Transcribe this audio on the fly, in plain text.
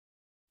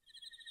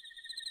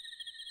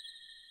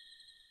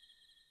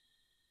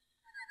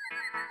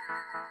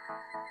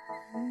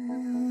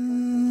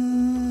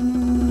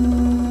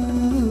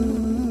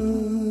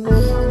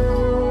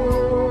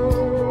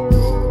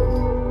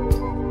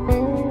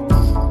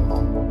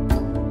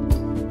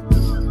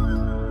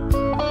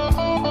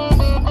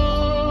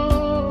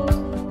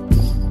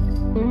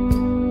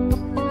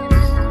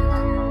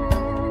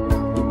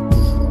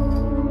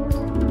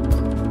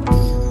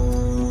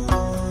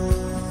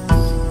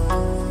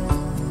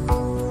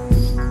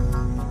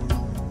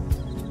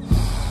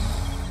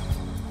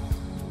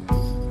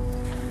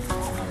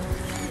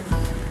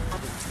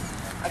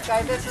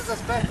Okay, this is a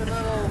special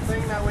little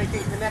thing that we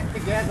can connect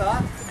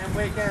together, and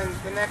we can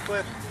connect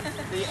with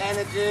the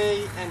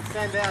energy and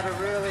send out a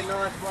really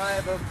nice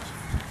wave of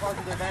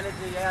positive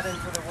energy out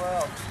into the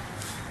world.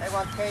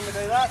 Everyone's keen to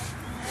do that?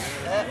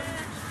 Yeah?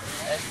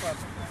 Excellent.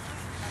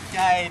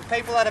 Okay,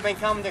 people that have been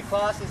coming to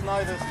classes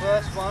know this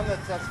first one.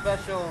 It's a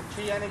special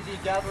chi energy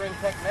gathering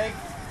technique.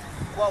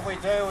 What we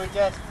do, we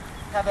just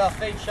have our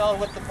feet shoulder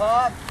width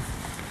apart.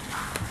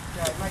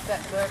 Okay, make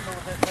that circle a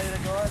bit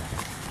neater, guys.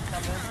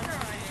 Come in.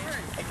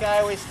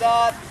 Okay,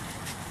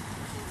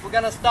 we're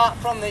going to start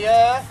from the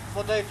earth.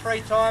 We'll do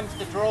 3 times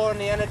to draw in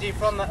the energy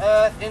from the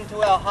earth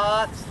into our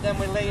hearts. Then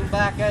we lean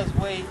back as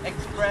we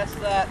express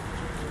that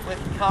with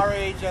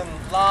courage and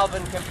love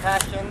and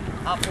compassion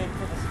up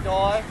into the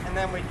sky. And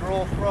then we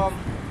draw from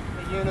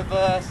the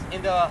universe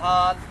into our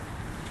heart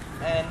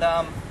and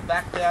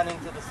back down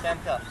into the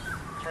center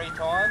 3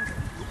 times.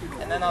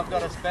 And then I've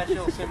got a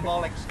special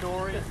symbolic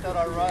story that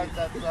I wrote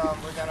that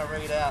we're going to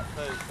read out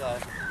too. So,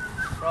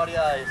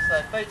 rightio,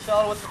 so feet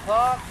shoulder width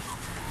apart,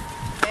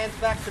 hands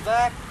back to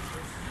back.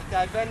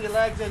 Okay, bend your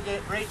legs as you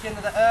reach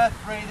into the earth,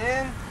 breathe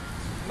in.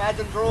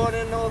 Imagine drawing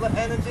in all the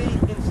energy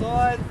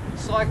inside,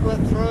 cycle it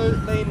through,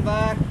 lean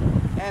back,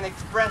 and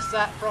express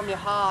that from your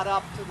heart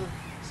up to the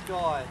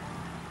sky.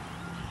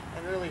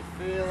 And really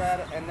feel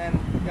that, and then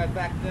go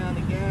back down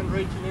again,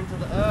 reaching into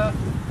the earth,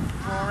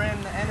 draw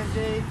in the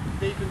energy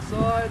deep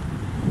inside,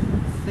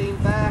 lean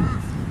back,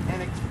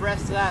 and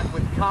express that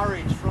with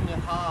courage from your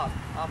heart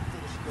up to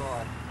the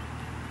sky.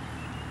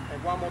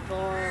 And one more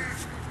time,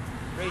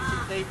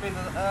 reaching deep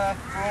into the earth,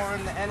 draw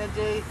in the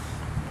energy,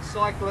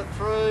 cycle it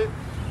through,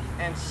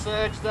 and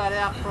surge that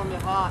out from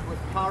your heart with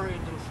courage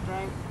and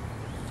strength,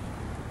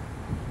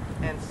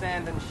 and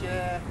send and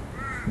share.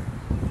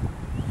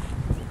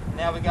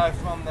 Now we go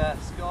from the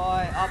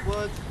sky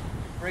upwards,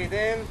 breathe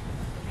in,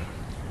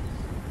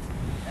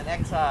 and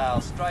exhale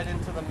straight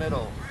into the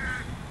middle.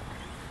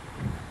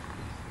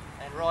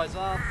 And rise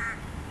up,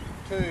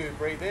 2,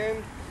 breathe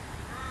in,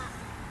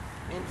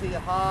 into your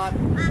heart,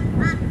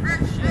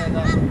 and share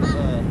that with the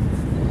earth.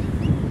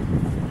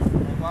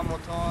 And one more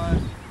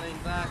time, lean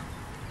back,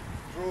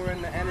 draw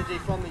in the energy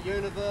from the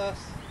universe,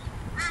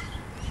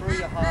 through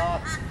your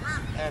heart,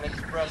 and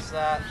express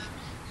that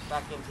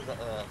back into the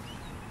earth.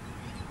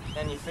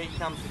 Then your feet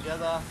come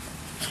together,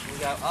 and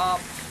go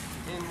up,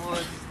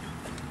 inwards,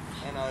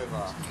 and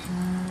over.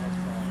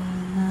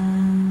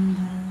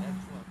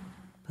 Excellent.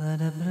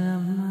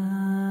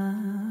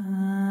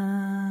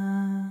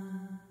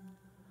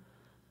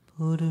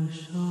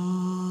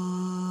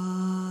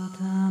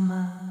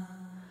 Purushottama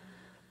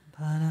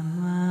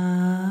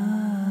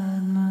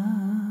Paramatma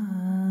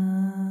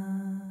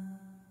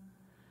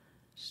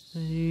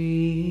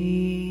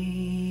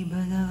Shri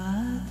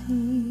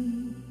Bhagavati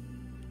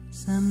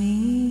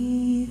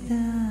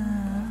Samhita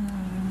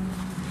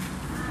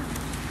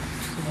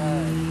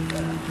Shri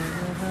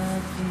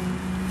Bhagavati.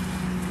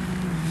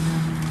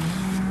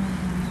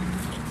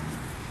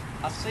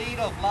 A seed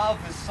of love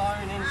is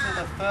sown into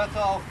the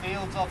fertile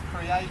fields of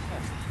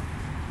creation.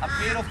 A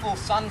beautiful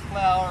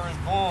sunflower is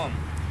born.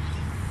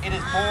 It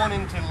is born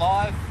into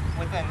life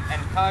with an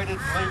encoded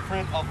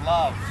blueprint of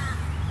love.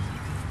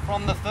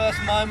 From the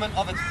first moment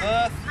of its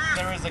birth,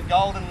 there is a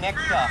golden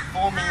nectar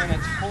forming in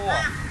its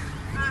core.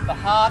 The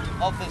heart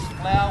of this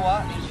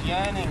flower is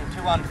yearning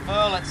to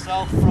unfurl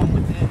itself from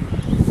within.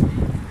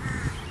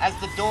 As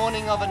the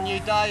dawning of a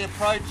new day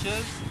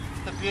approaches,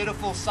 the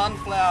beautiful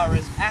sunflower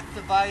is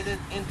activated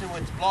into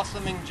its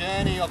blossoming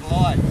journey of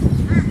life.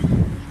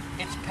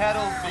 Its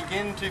petals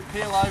begin to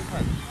peel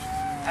open.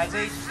 As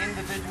each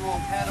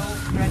individual petal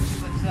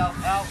stretches itself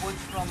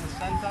outwards from the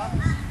center,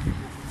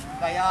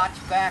 they arch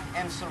back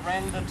and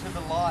surrender to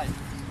the light.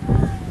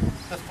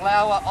 The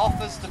flower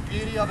offers the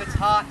beauty of its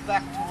heart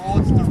back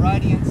towards the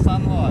radiant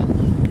sunlight.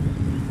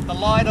 The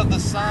light of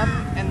the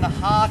sun and the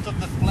heart of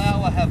the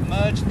flower have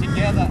merged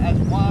together as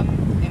one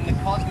in the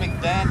cosmic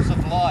dance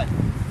of light,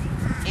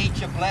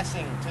 each a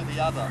blessing to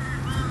the other.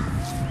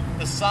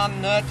 The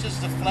sun nurtures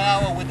the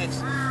flower with its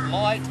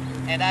light,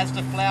 and as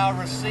the flower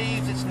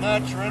receives its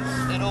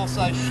nurturance, it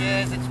also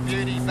shares its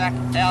beauty back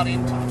out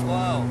into the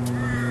world.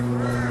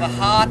 The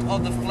heart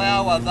of the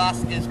flower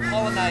thus is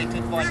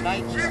pollinated by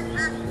nature,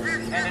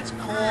 and its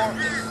core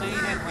is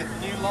seeded with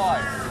new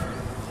life.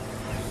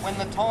 When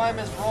the time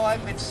is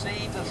ripe, its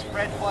seeds are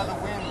spread by the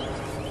wind,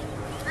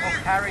 or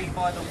carried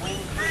by the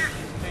wind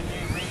creatures to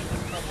new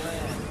regions of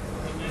land,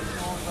 to new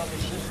shores of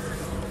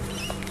existence.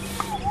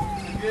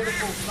 The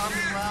beautiful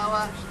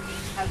sunflower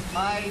has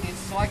made its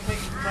cyclic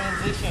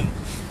transition.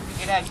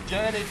 It has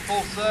journeyed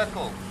full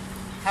circle.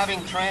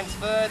 Having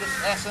transferred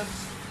its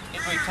essence, it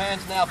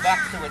returns now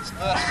back to its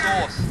first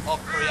source of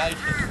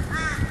creation.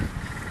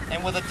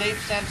 And with a deep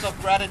sense of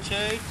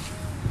gratitude,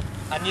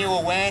 a new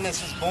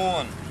awareness is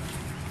born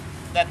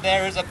that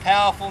there is a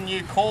powerful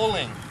new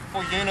calling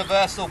for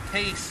universal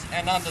peace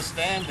and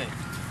understanding,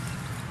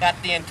 that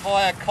the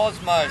entire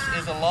cosmos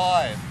is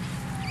alive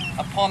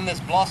upon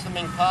this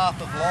blossoming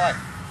path of life,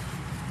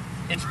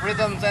 its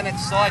rhythms and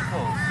its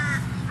cycles.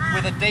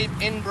 With a deep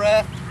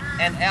in-breath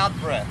and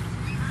out-breath,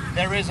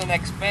 there is an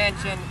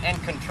expansion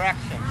and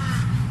contraction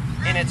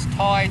in its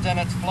tides and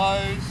its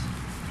flows,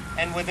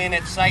 and within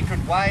its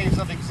sacred waves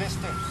of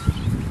existence.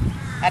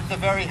 At the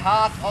very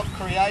heart of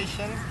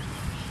creation,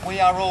 we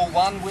are all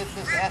one with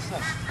this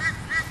essence,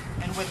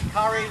 and with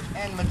courage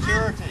and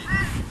maturity,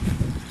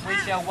 we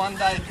shall one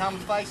day come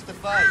face to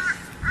face,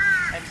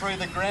 and through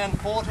the grand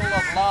portal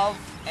of love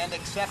and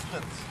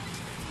acceptance,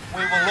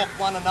 we will look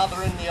one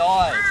another in the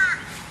eyes.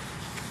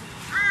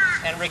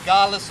 And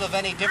regardless of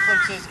any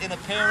differences in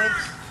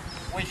appearance,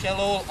 we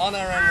shall all honour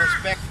and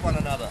respect one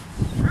another.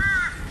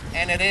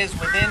 And it is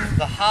within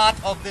the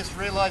heart of this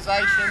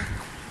realisation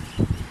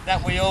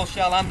that we all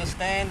shall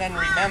understand and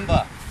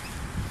remember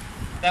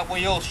that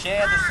we all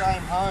share the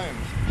same home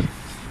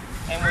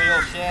and we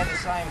all share the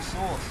same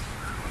source.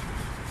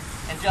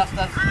 And just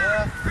as the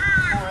earth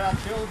for our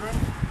children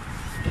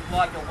is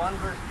like a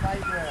wondrous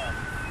playground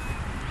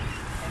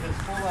and is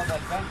full of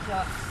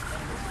adventure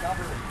and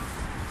discovery,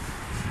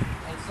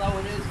 and so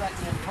it is that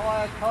the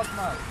entire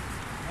cosmos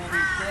will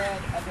be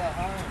shared as our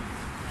home,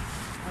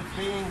 with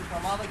beings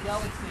from other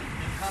galaxies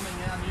becoming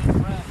our new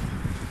friends.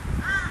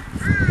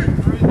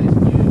 And through this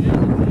new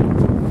unity,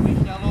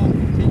 we shall all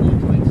continue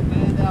to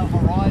expand our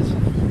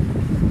horizon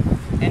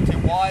and to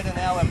widen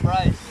our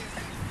embrace.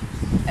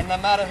 And no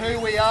matter who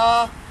we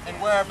are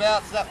and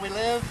whereabouts that we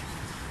live,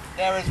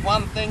 there is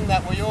one thing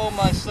that we all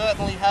most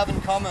certainly have in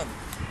common,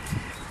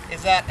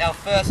 is that our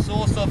first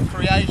source of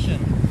creation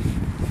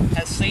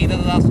has seeded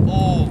us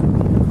all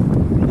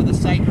with a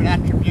sacred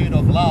attribute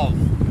of love.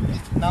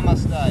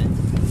 Namaste.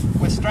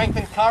 With strength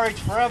and courage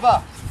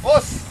forever.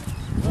 Us!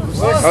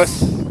 Us!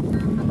 Us!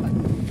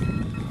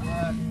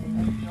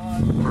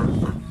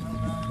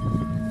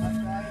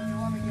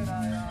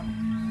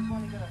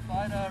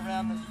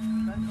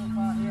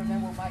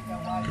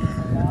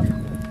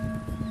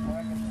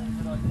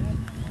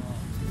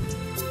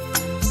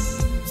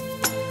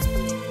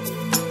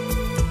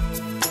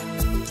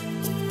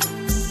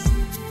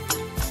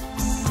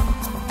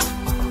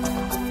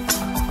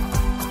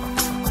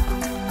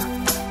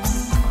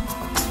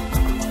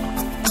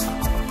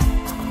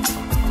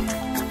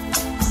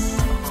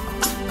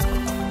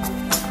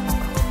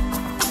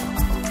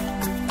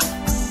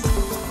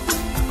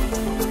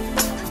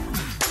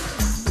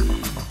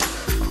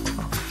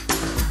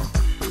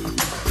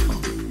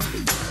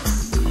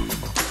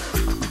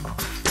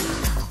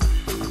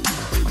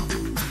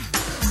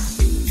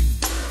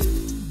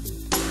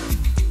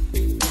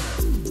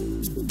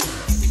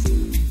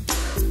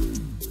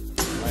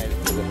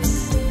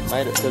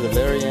 Made it to the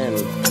very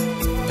end.